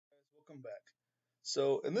welcome back.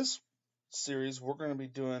 So in this series, we're going to be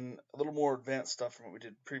doing a little more advanced stuff from what we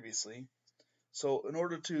did previously. So in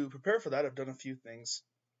order to prepare for that, I've done a few things.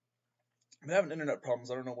 I'm having internet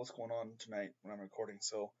problems. I don't know what's going on tonight when I'm recording,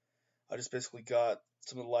 so I just basically got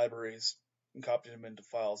some of the libraries and copied them into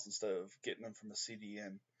files instead of getting them from a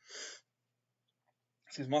CDN.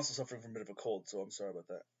 Excuse me, I'm also suffering from a bit of a cold, so I'm sorry about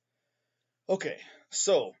that. Okay,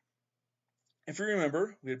 so if you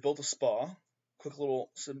remember, we had built a spa, quick little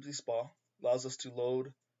simply spa, allows us to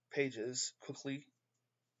load pages quickly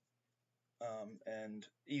and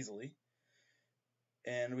easily.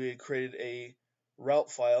 And we had created a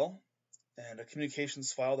route file and a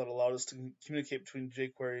communications file that allowed us to communicate between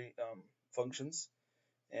jQuery functions,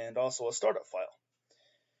 and also a startup file.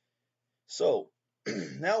 So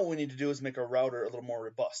now what we need to do is make our router a little more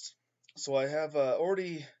robust. So I have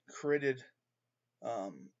already created a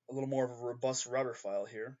little more of a robust router file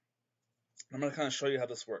here. I'm going to kind of show you how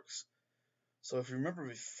this works. So if you remember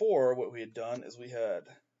before, what we had done is we had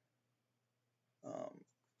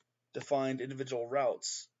defined individual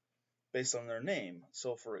routes based on their name.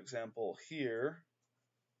 So for example, here,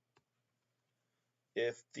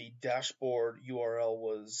 if the dashboard URL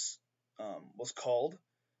was called,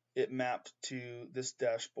 it mapped to this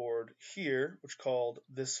dashboard here, which called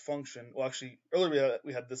this function. Well, actually, earlier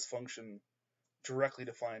we had this function directly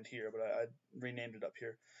defined here, but I renamed it up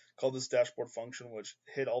here. Called this dashboard function, which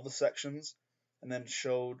hid all the sections and then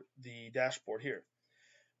showed the dashboard here.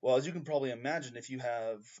 Well, as you can probably imagine, if you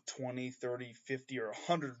have 20, 30, 50, or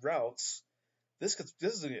 100 routes, this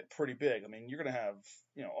is going to get pretty big. I mean, you're going to have,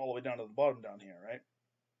 all the way down to the bottom down here, right?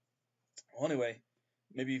 Well, anyway,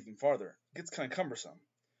 maybe even farther. It gets kind of cumbersome.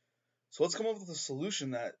 So let's come up with a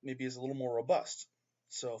solution that maybe is a little more robust.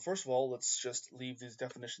 So first of all, let's just leave these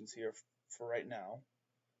definitions here for right now.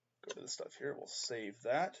 Go to the stuff here. We'll save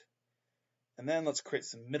that. And then let's create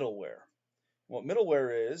some middleware. What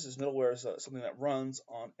middleware is something that runs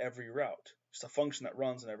on every route. Just a function that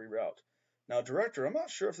runs on every route. Now, director, I'm not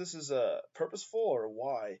sure if this is purposeful or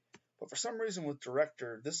why, but for some reason with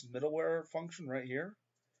director, this middleware function right here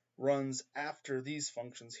runs after these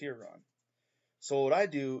functions here run. So what I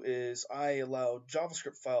do is I allow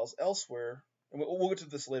JavaScript files elsewhere, and we'll get to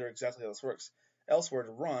this later exactly how this works, elsewhere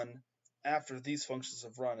to run after these functions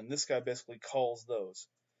have run, and this guy basically calls those.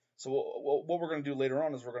 So what we're going to do later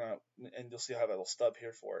on is we're going to, and you'll see I have a little stub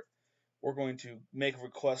here for it, we're going to make a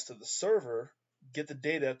request to the server, get the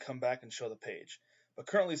data, come back and show the page. But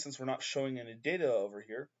currently, since we're not showing any data over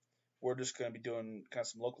here, we're just going to be doing kind of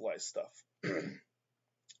some localized stuff.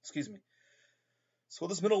 Excuse me. So what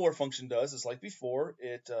this middleware function does is, like before,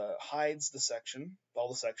 it hides the section, all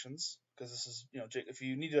the sections, because this is, if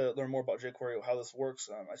you need to learn more about jQuery or how this works,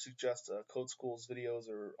 I suggest Code School's videos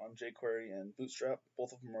are on jQuery and Bootstrap.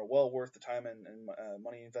 Both of them are well worth the time and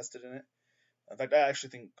money invested in it. In fact, I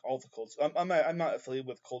actually think all the Code School, I'm not affiliated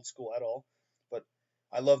with Code School at all, but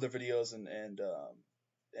I love their videos and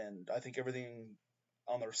I think everything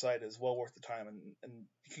on their site is well worth the time, and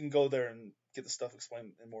you can go there and get the stuff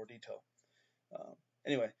explained in more detail.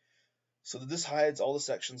 Anyway, so this hides all the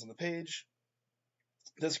sections on the page.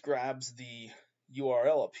 This grabs the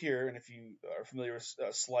URL up here, and if you are familiar with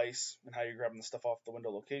slice and how you're grabbing the stuff off the window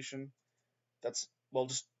location, that's, well,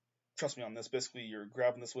 just trust me on this. Basically, you're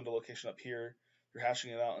grabbing this window location up here, you're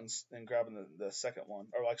hashing it out and grabbing the second one,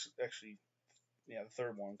 or actually, the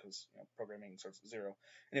third one, because programming starts at 0.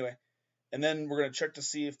 Anyway, and then we're going to check to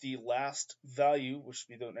see if the last value, which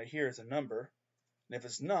would be the one right here, is a number. And if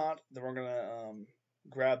it's not, then we're going to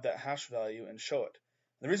grab that hash value and show it.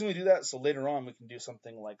 And the reason we do that, so later on we can do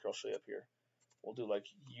something like, I'll show you up here. We'll do like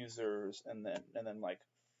users and then like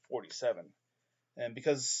 47. And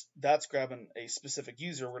because that's grabbing a specific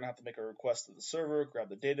user, we're going to have to make a request to the server, grab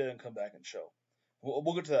the data, and come back and show.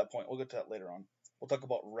 We'll get to that point. We'll get to that later on. We'll talk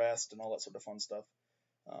about REST and all that sort of fun stuff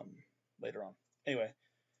later on. Anyway,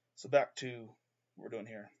 so back to what we're doing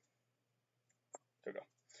here. There we go.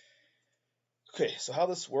 Okay, so how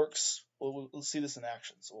this works, we'll see this in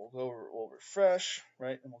action. So we'll refresh,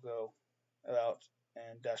 right, and we'll go out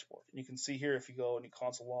and dashboard. And you can see here, if you go and you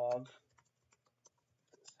console log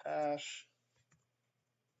hash,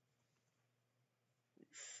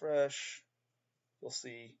 refresh, you'll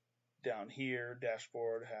see down here,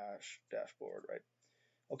 dashboard, hash, dashboard, right?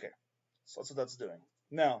 Okay, so that's what that's doing.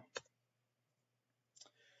 Now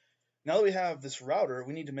that we have this router,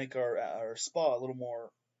 we need to make our spa a little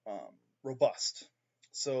more robust.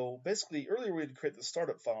 So basically, earlier we had to create the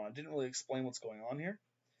startup file, and I didn't really explain what's going on here.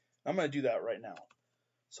 I'm going to do that right now.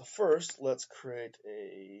 So first, let's create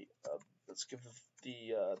let's give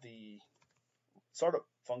the startup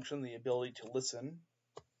function the ability to listen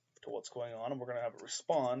to what's going on, and we're going to have it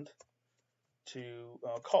respond to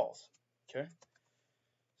calls. Okay.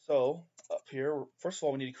 So up here, first of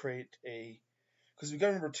all, we need to create a, because we got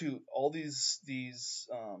to remember too, all these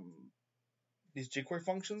jQuery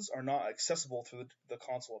functions are not accessible through the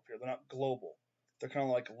console up here. They're not global. They're kind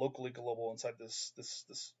of like locally global inside this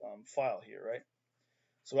file here, right?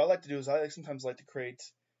 So what I like to do is I sometimes like to create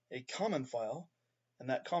a common file, and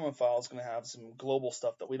that common file is going to have some global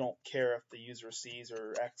stuff that we don't care if the user sees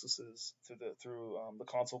or accesses through the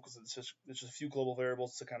console, because it's just a few global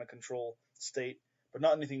variables to kind of control state, but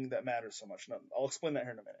not anything that matters so much. I'll explain that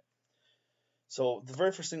here in a minute. So the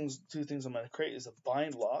very first two things I'm going to create is a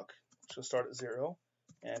bind lock, which will start at 0,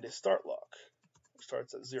 and a start lock, which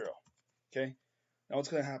starts at 0. Okay. Now what's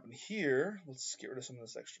going to happen here? Let's get rid of some of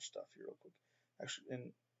this extra stuff here real quick.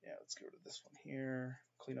 Actually, yeah, let's get rid of this one here.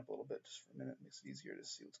 Clean up a little bit just for a minute. Makes it easier to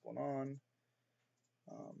see what's going on.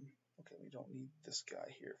 Okay, we don't need this guy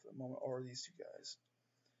here for the moment, or these two guys.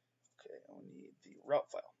 Okay, and we need the route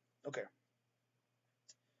file. Okay.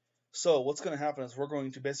 So what's going to happen is we're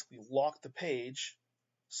going to basically lock the page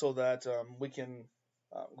so that we can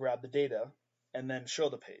grab the data and then show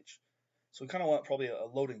the page. So we kind of want probably a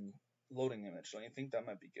loading image. Don't you think that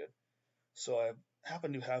might be good? So I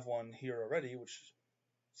happen to have one here already, which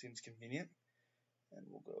seems convenient. And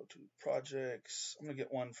we'll go to projects. I'm gonna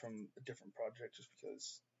get one from a different project just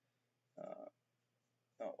because.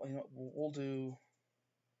 No, you know, we'll do.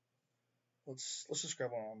 Let's just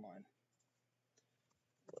grab one online.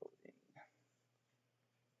 Loading.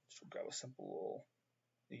 Just grab a simple little.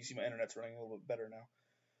 You see my internet's running a little bit better now.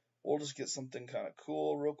 We'll just get something kind of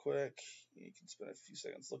cool real quick. You can spend a few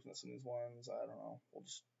seconds looking at some of these ones. I don't know. We'll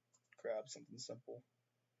just grab something simple.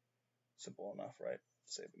 Simple enough, right?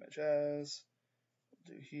 Save image as.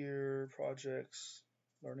 We'll do here, projects,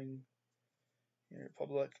 learning. Here,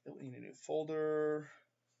 public. We need a new folder,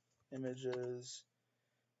 images.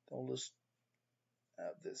 Then we'll just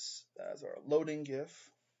have this as our loading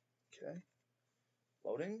GIF. Okay.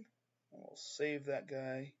 Loading. And we'll save that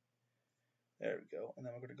guy. There we go. And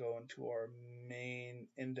then we're going to go into our main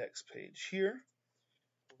index page here.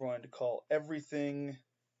 We're going to call everything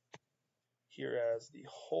here as the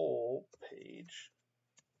whole page.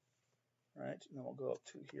 Right? And then we'll go up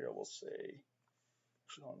to here. We'll say,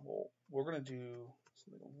 actually on whole, we're going to do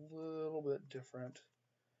something a little bit different.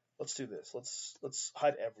 Let's do this. Let's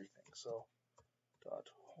hide everything. So dot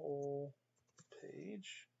whole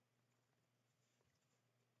page.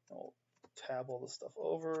 And we'll tab all this stuff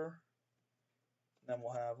over. And then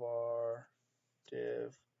we'll have our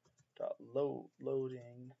div dot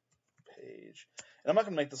loading page. And I'm not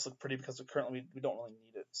going to make this look pretty because currently we don't really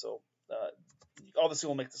need it. So obviously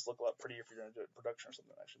we'll make this look a lot prettier if you're going to do it in production or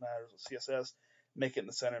something that actually matters with CSS. Make it in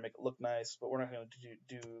the center, make it look nice, but we're not going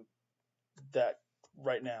to do that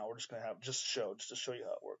right now. We're just going to have just to show you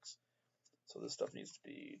how it works. So this stuff needs to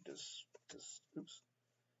be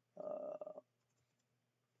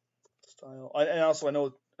style. And also I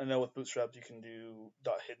know with Bootstrap you can do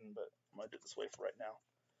dot hidden, but I'm going to do it this way for right now.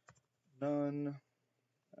 None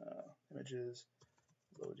images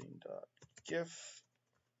loading dot GIF.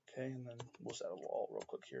 Okay, and then we'll just add a wall real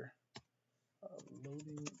quick here.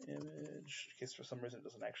 Loading image, in case for some reason it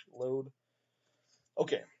doesn't actually load.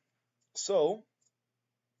 Okay, so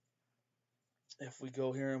if we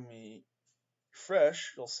go here and we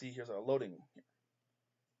refresh, you'll see here's our loading here.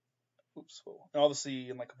 Oops. And obviously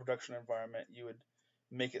in like a production environment, you would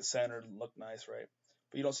make it centered and look nice, right?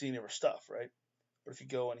 But you don't see any of our stuff, right? But if you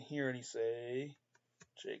go in here and you say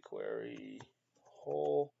jQuery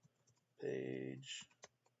whole page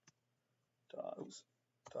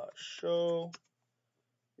dot show,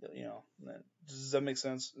 you know, and then, does that make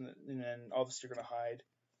sense? And then obviously you're going to hide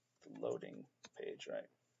the loading page, right?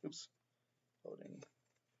 Oops. Loading.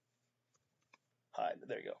 Hide.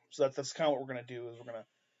 There you go. So that's kind of what we're going to do is we're going to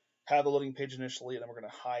have the loading page initially, and then we're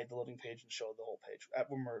going to hide the loading page and show the whole page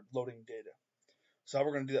when we're loading data. So how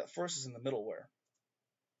we're going to do that first is in the middleware.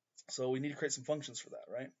 So we need to create some functions for that,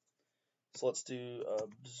 right? So let's do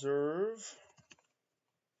observe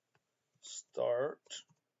start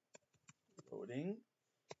loading.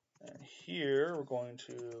 And here we're going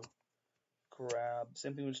to grab,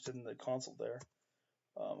 same thing we just did in the console there,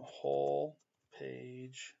 whole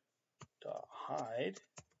page dot hide.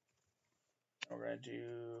 And we're going to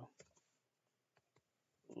do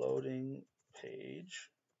loading page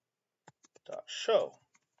dot show.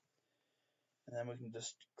 And then we can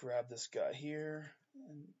just grab this guy here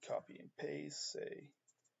and copy and paste, say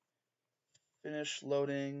finish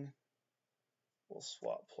loading. We'll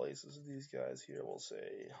swap places with these guys here. We'll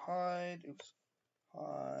say hide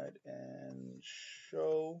and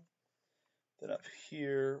show. Then up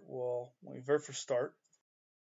here, well, when we very first start,